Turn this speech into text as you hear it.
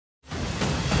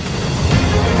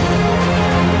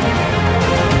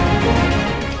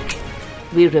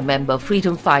we remember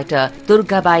freedom fighter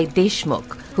Durgabai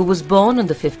Deshmukh, who was born on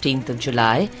the 15th of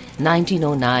July,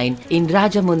 1909 in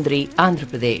Rajamundry, Andhra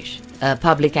Pradesh. A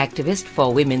public activist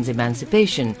for women's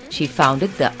emancipation, she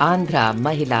founded the Andhra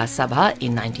Mahila Sabha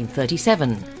in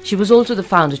 1937. She was also the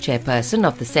founder chairperson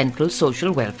of the Central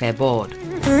Social Welfare Board.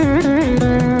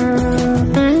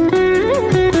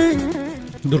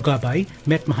 Durgabai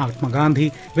met Mahatma Gandhi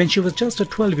when she was just a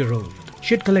 12-year-old.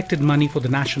 She had collected money for the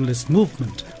nationalist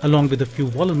movement along with a few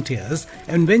volunteers,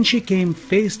 and when she came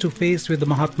face to face with the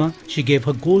Mahatma, she gave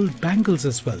her gold bangles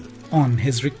as well, on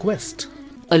his request.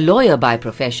 A lawyer by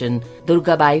profession,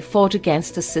 Durgabai fought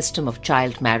against the system of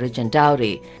child marriage and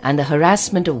dowry and the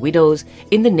harassment of widows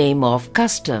in the name of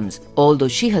customs, although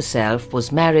she herself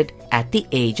was married at the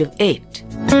age of 8.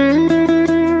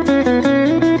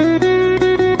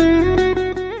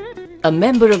 A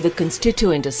member of the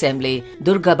Constituent Assembly,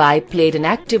 Durgabai played an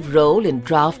active role in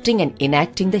drafting and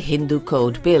enacting the Hindu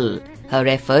Code Bill. Her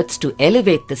efforts to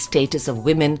elevate the status of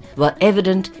women were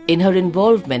evident in her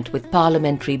involvement with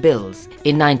parliamentary bills.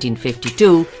 In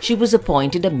 1952, she was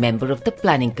appointed a member of the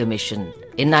Planning Commission.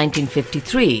 In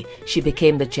 1953, she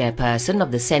became the chairperson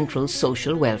of the Central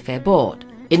Social Welfare Board.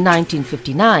 In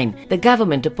 1959, the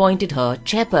government appointed her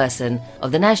chairperson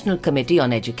of the National Committee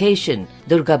on Education.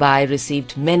 Durgabai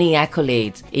received many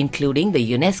accolades, including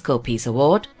the UNESCO Peace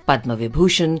Award, Padma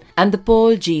Vibhushan, and the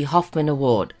Paul G. Hoffman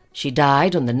Award. She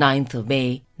died on the 9th of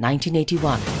May,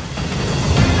 1981.